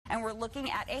and we're looking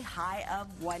at a high of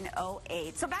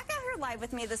 108. So back out here live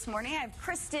with me this morning, I have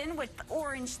Kristen with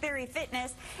Orange Theory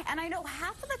Fitness, and I know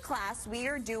half of the class we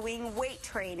are doing weight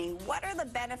training. What are the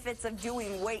benefits of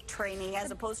doing weight training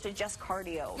as opposed to just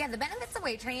cardio? Yeah, the benefits of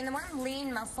weight training, the more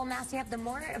lean muscle mass you have, the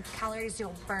more calories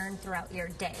you'll burn throughout your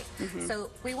day. So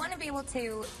we want to be able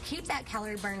to keep that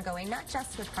calorie burn going, not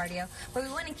just with cardio, but we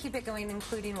want to keep it going,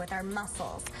 including with our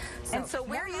muscles. So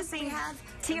we're using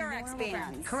TRX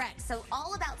bands. Correct. So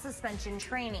all about suspension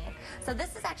training. So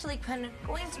this is actually going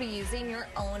to be using your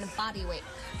own body weight.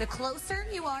 The closer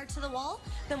you are to the wall,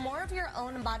 the more of your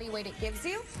own body weight it gives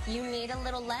you. You need a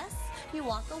little less. You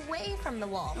walk away from the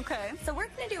wall. Okay. So we're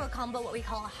going to do a combo, what we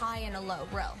call a high and a low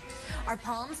row. Our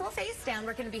palms will face down.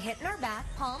 We're going to be hitting our back,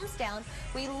 palms down.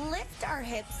 We lift our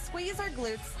hips, squeeze our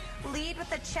glutes, lead with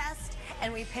the chest,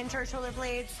 and we pinch our shoulder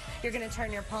blades. You're going to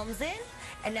turn your palms in,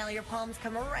 and now your palms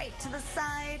come right to the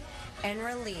side and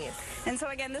release. And so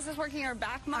again, this is working our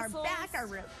back muscles. Our back, our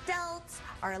rib delts,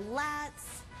 our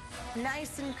lats.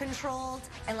 Nice and controlled.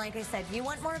 And like I said, you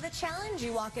want more of a challenge,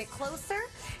 you walk it closer,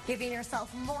 giving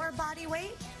yourself more body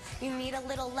weight. You need a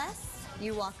little less,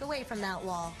 you walk away from that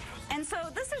wall. And so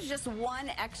this is just one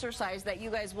exercise that you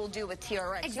guys will do with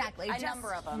TRX. Exactly. A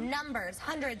number of them. Numbers,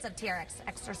 hundreds of TRX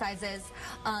exercises.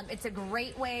 It's a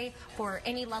great way for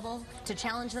any level to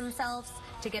challenge themselves,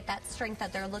 to get that strength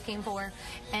that they're looking for.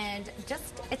 And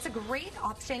just, it's a great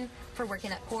option for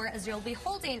working at core, as you'll be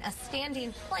holding a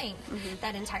standing plank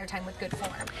that entire time with good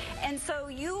form. And so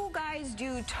you guys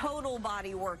do total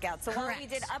body workouts. So while we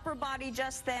did upper body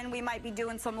just then, we might be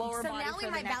doing some lower body. So now we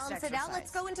might balance it out.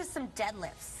 Let's go into some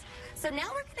deadlifts. So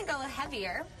now we're going to go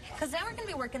heavier, because now we're going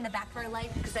to be working the back of our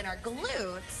legs and our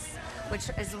glutes, which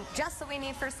is just what we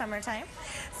need for summertime.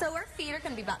 So our feet are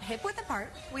going to be about hip width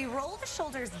apart. We roll the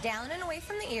shoulders down and away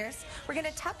from the ears. We're going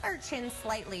to tuck our chin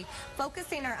slightly,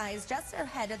 focusing our eyes just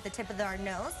ahead of the tip of our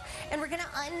nose. And we're going to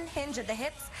unhinge at the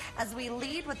hips as we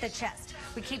lead with the chest.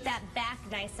 We keep that back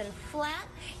nice and flat,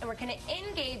 and we're going to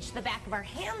engage the back of our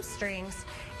hamstrings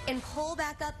and pull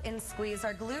back up and squeeze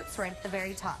our glutes right at the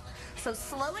very top. So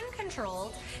slow and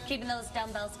controlled, keeping those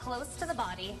dumbbells close to the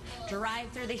body. Drive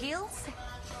through the heels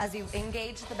as you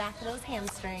engage the back of those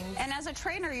hamstrings. And as a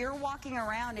trainer, you're walking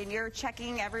around and you're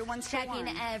checking everyone's form.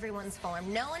 Checking everyone's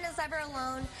form. No one is ever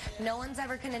alone. No one's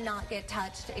ever going to not get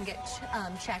touched and get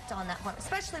checked on that form,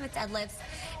 especially with deadlifts.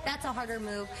 That's a harder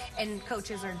move, and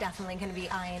coaches are definitely going to be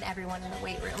eyeing everyone in the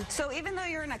weight room. So even though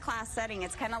you're in a class setting,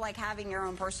 it's kind of like having your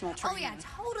own personal trainer. Oh yeah,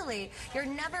 totally. You're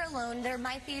never alone. There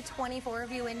might be 24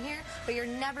 of you in here, but you're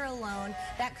never alone.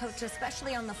 That coach,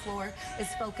 especially on the floor, is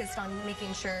focused on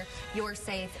making sure you're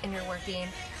safe and you're working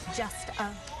just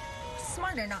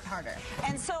smarter, not harder.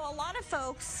 And so a lot of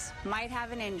folks might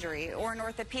have an injury or an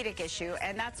orthopedic issue,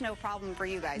 and that's no problem for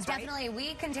you guys, right? Definitely.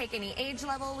 We can take any age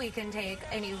level. We can take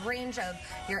any range of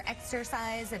your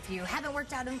exercise. If you haven't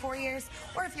worked out in 4 years,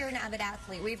 or if you're an avid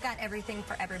athlete, we've got everything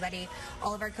for everybody.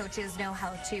 All of our coaches know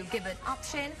how to give an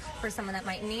option for someone that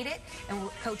might need it, and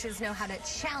coaches know how to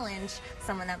challenge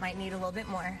someone that might need a little bit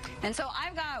more. And so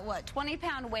I've got, what,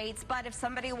 20-pound weights, but if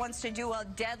somebody wants to do a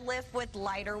deadlift with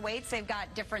lighter weights, they've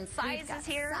got different sizes.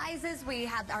 Here. Sizes, we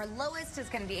have our lowest is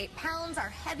going to be 8 pounds, our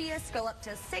heaviest go up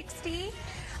to 60,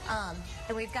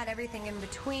 and we've got everything in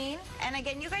between. And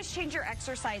again, you guys change your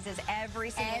exercises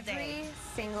every single day. Every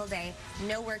single day.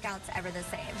 No workout's ever the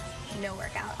same. No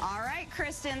workout. All right,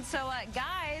 Kristen. So,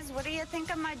 guys, what do you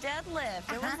think of my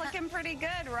deadlift? It was looking pretty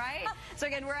good, right? So,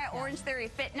 again, we're at Orange Theory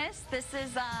Fitness. This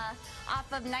is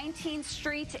off of 19th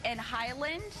Street in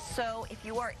Highland. So, if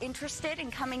you are interested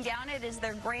in coming down, it is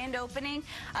their grand opening.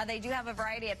 They do have a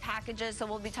variety of packages, so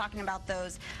we'll be talking about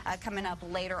those coming up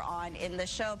later on in the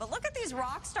show. But look at these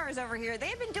rock stars over here.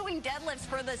 They've been doing deadlifts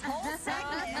for this whole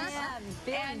segment. Man,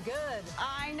 feeling good.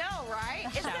 I know, right?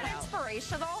 Isn't it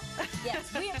inspirational?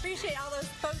 Yes, we appreciate all those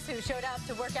folks who showed up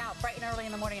to work out bright and early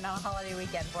in the morning on a holiday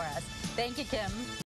weekend for us. Thank you, Kim.